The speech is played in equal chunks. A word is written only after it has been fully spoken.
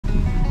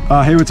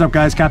Hey, what's up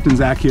guys? Captain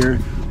Zach here.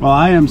 Well,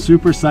 I am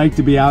super psyched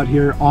to be out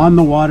here on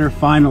the water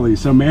finally.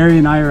 So Mary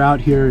and I are out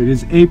here. It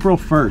is April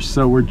 1st,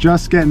 so we're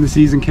just getting the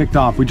season kicked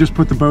off. We just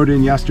put the boat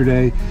in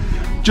yesterday.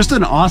 Just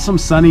an awesome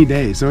sunny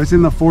day. So it's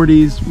in the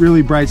 40s,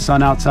 really bright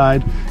sun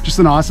outside. Just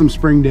an awesome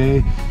spring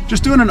day.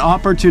 Just doing an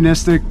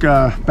opportunistic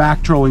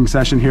back trolling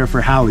session here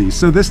for halis.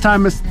 So this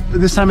time of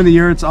the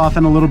year, it's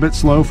often a little bit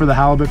slow for the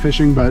halibut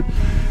fishing, but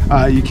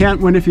you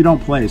can't win if you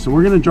don't play. So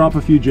we're gonna drop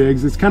a few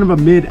jigs. It's kind of a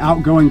mid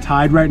outgoing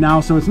tide right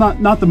now, so it's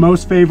not the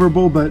most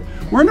favorable, but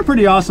we're in a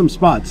pretty awesome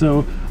spot.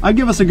 So I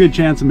give us a good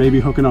chance of maybe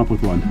hooking up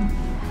with one.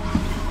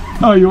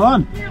 Oh, you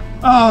on? Yeah.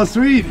 Oh,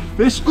 sweet.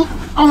 Fish. Oh,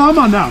 I'm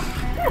on now.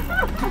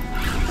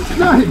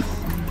 Nice.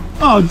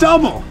 Oh,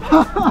 double.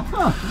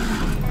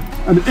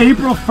 An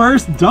April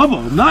 1st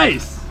double.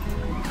 Nice.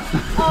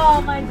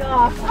 Oh my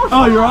gosh.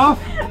 Oh, you're off?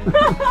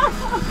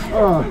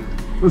 Oh,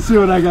 let's see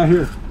what I got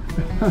here.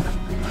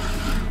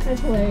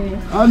 That's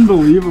hilarious.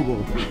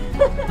 Unbelievable.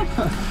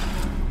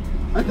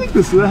 I think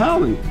this is a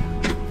hali.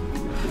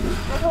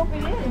 I hope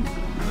it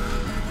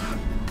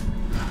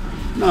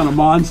is. Not a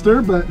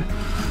monster, but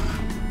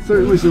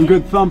certainly some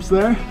good thumps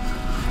there.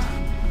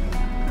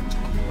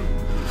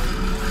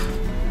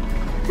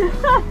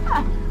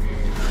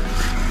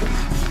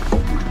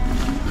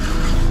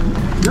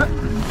 Yep.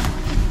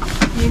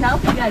 Need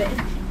help? You got it.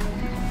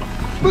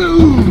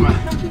 Boom!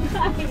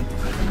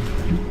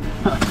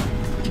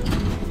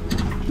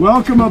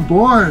 Welcome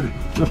aboard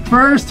the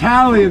first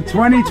hali of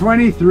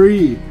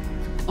 2023.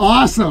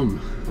 Awesome.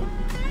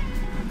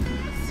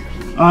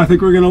 Oh, I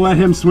think we're gonna let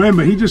him swim,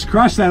 but he just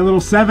crushed that little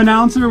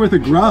 7-ouncer with a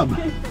grub.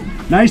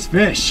 Nice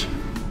fish.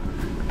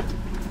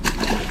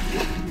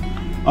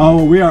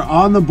 Oh, we are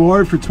on the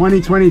board for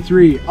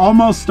 2023.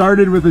 Almost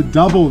started with a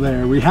double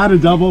there. We had a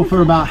double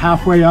for about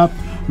halfway up.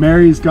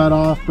 Mary's got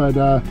off, but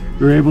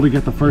we were able to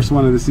get the first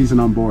one of the season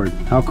on board.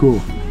 How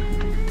cool.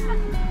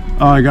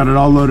 Oh, I got it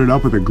all loaded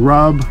up with a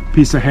grub,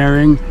 piece of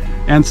herring,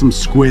 and some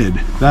squid.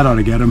 That ought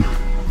to get him.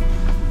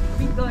 Are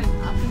we going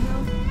up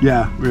now?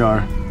 Yeah, we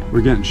are.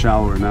 We're getting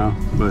shallower now,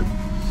 but...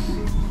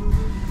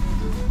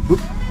 Oop.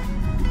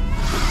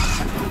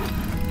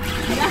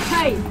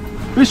 Nice.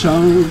 Fish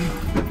on.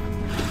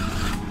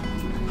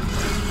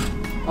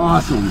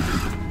 Awesome.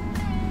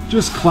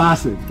 Just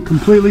classic.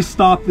 Completely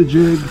stop the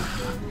jig.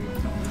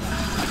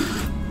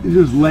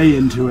 You just lay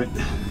into it.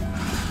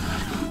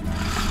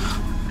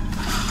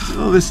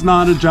 Oh, this is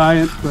not a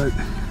giant, but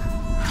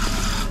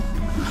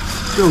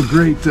still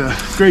great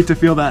to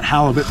feel that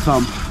halibut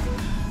thump.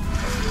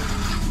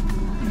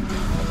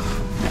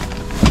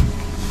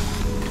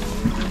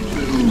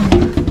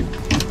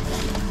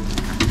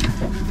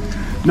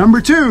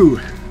 Number 2.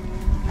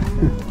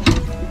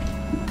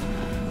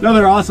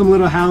 Another awesome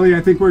little hali.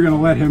 I think we're gonna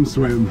let him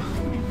swim.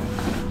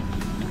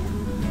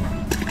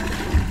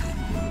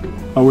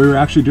 Oh, we were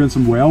actually doing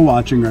some whale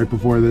watching right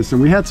before this,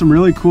 and we had some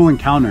really cool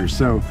encounters.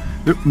 So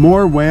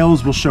more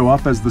whales will show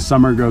up as the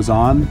summer goes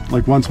on.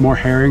 Like once more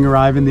herring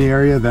arrive in the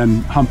area,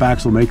 then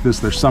humpbacks will make this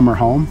their summer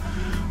home.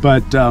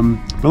 But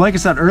like I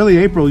said, early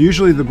April,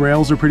 usually the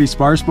whales are pretty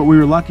sparse, but we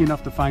were lucky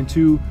enough to find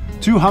two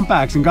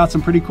humpbacks and got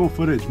some pretty cool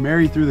footage.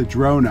 Mary threw the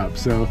drone up,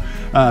 so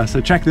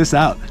check this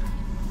out.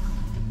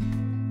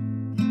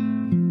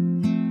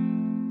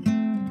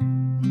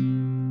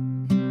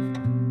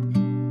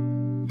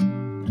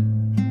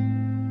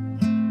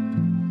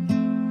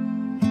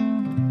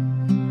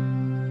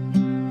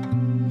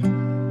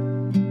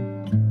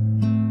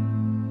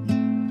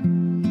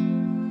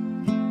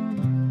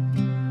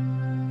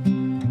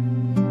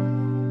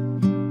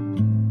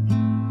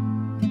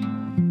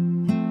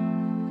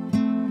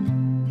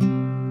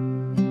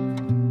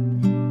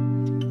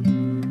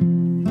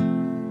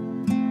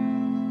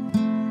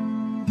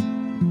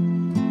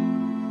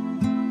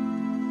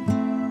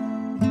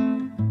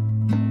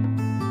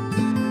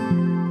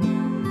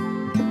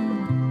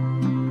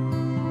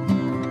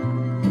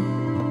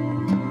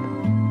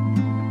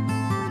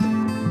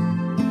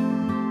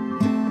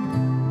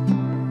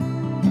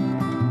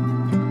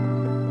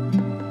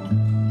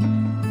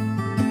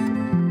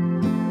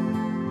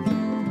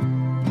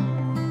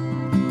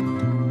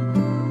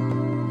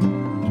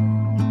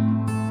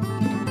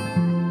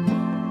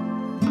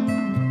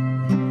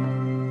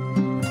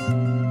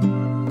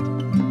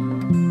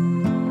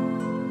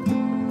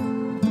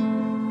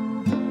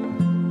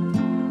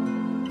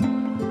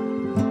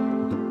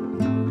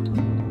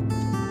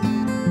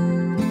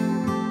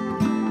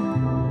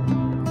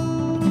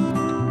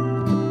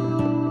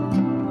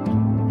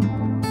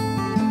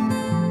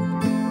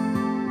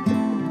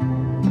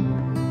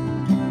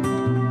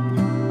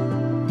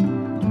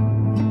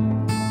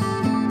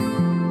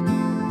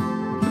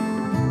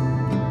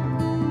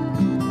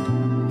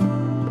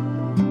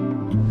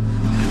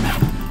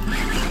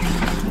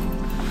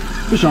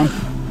 Fish on.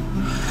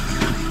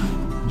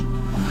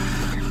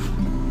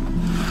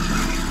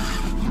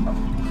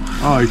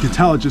 Oh, you can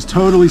tell it just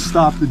totally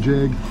stopped the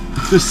jig.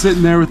 Just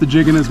sitting there with the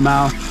jig in his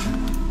mouth.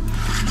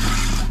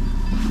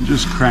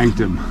 Just cranked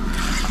him.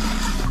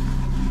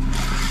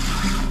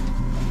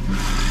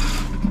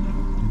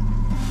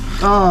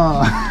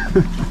 Oh.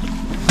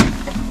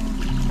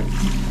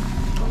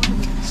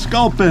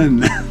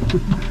 Sculpin.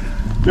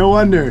 No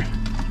wonder.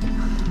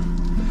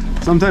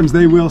 Sometimes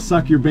they will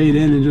suck your bait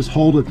in and just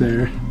hold it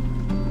there.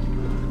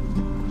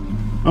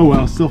 Oh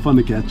well, still fun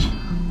to catch.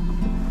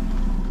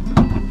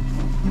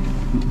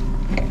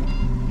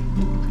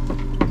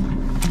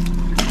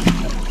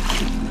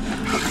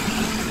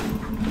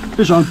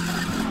 Fish on.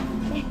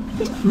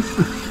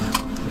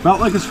 Felt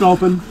like a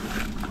sculpin.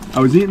 I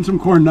was eating some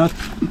corn nuts,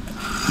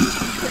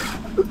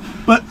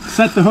 but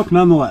set the hook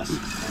nonetheless.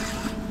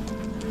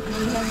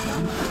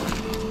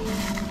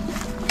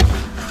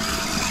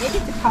 Maybe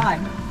it's a cod.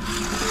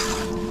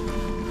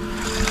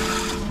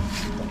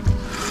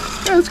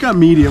 Yeah, it's got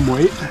medium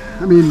weight.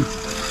 I mean,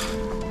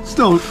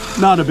 still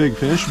not a big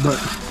fish, but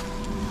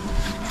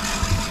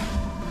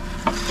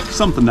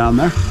something down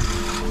there.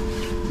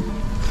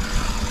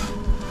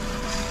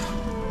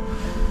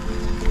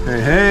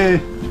 Hey,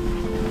 hey.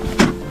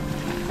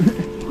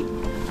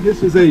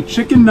 This is a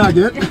chicken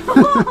nugget.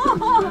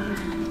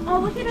 Oh,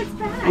 look at its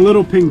back. A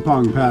little ping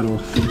pong paddle.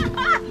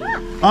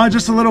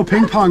 Just a little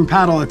ping pong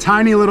paddle, a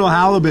tiny little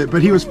halibut,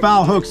 but he was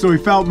foul hooked, so he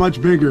felt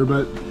much bigger.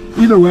 But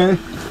either way,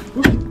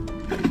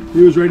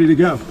 he was ready to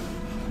go.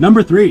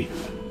 Number 3.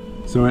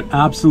 So it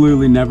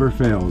absolutely never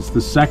fails.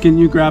 The second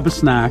you grab a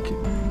snack,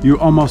 you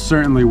almost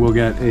certainly will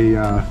get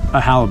a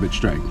halibut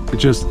strike.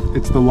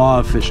 It's the law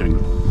of fishing.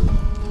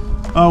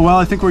 Oh, well,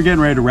 I think we're getting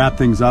ready to wrap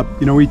things up.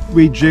 You know,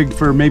 we jigged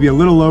for maybe a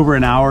little over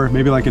an hour,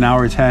 maybe like an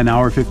hour 10,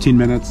 hour 15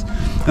 minutes.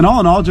 And all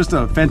in all, just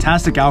a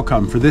fantastic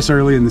outcome for this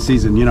early in the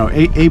season. You know,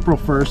 April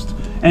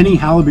 1st, any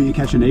halibut you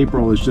catch in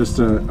April is just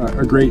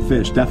a great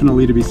fish,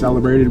 definitely to be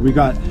celebrated. We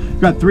got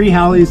 3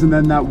 hallies and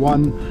then that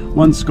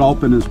one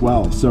sculpin as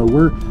well. So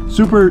we're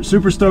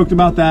super stoked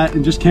about that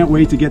and just can't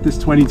wait to get this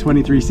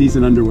 2023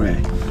 season underway.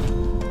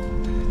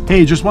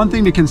 Hey, just one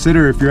thing to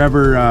consider if you're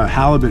ever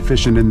halibut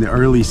fishing in the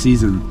early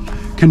season.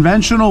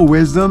 Conventional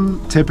wisdom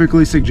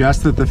typically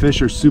suggests that the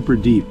fish are super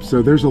deep.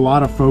 So there's a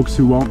lot of folks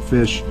who won't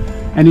fish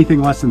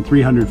anything less than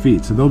 300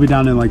 feet. So they'll be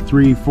down in like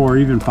 300, 400,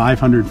 even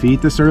 500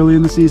 feet this early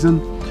in the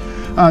season.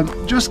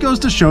 Just goes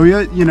to show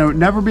you, you know,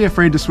 never be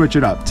afraid to switch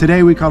it up.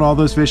 Today we caught all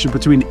those fish in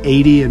between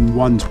 80 and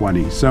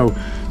 120. So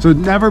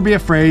never be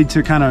afraid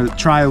to kind of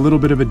try a little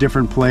bit of a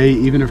different play,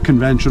 even if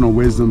conventional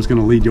wisdom is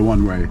going to lead you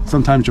one way.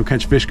 Sometimes you'll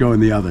catch fish going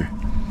the other.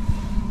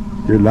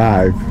 You're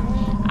live.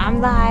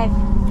 I'm live.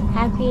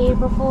 Happy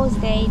April Fool's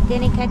Day.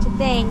 Didn't catch a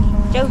thing.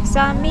 Joke's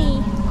on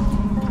me.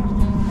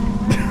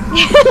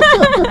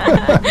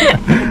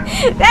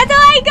 That's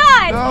all I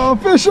got. Oh,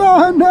 fish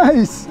on,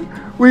 nice.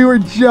 We were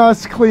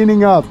just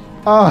cleaning up.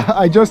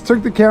 I just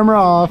took the camera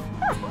off,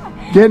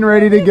 getting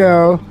ready to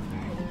go,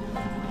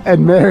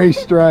 and Mary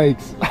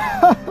strikes.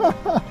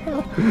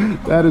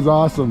 That is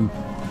awesome.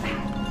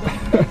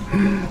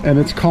 And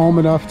it's calm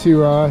enough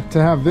to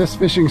have this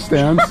fishing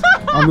stance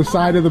on the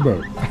side of the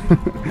boat.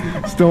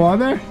 Still on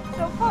there?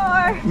 So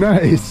far.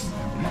 Nice.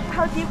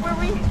 How deep were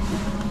we?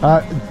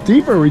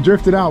 Deeper, we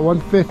drifted out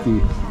 150.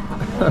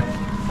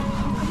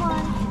 Come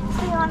on,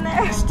 stay on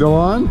there. Still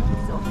on?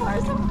 So far,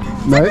 so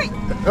Nice.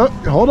 Oh,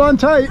 hold on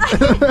tight.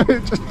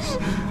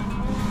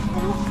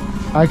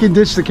 I can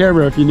ditch the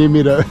camera if you need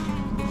me to.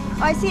 Oh,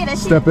 I see it. I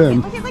see Step it.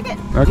 in. Look it.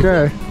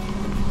 Okay.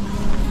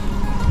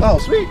 Oh,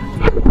 sweet.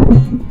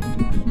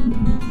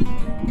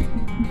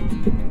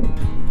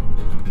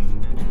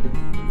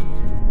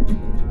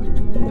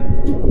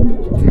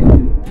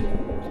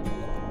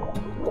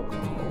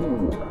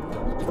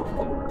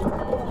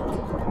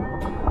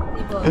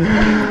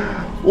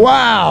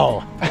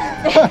 Wow.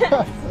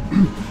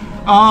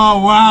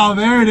 Oh wow,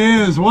 there it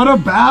is. What a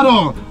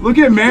battle. Look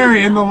at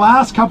Mary in the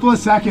last couple of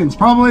seconds.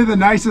 Probably the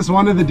nicest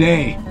one of the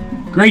day.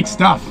 Great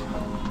stuff.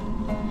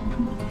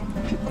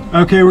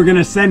 Okay, we're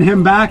gonna send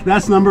him back.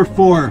 That's number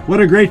 4. What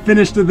a great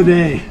finish to the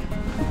day.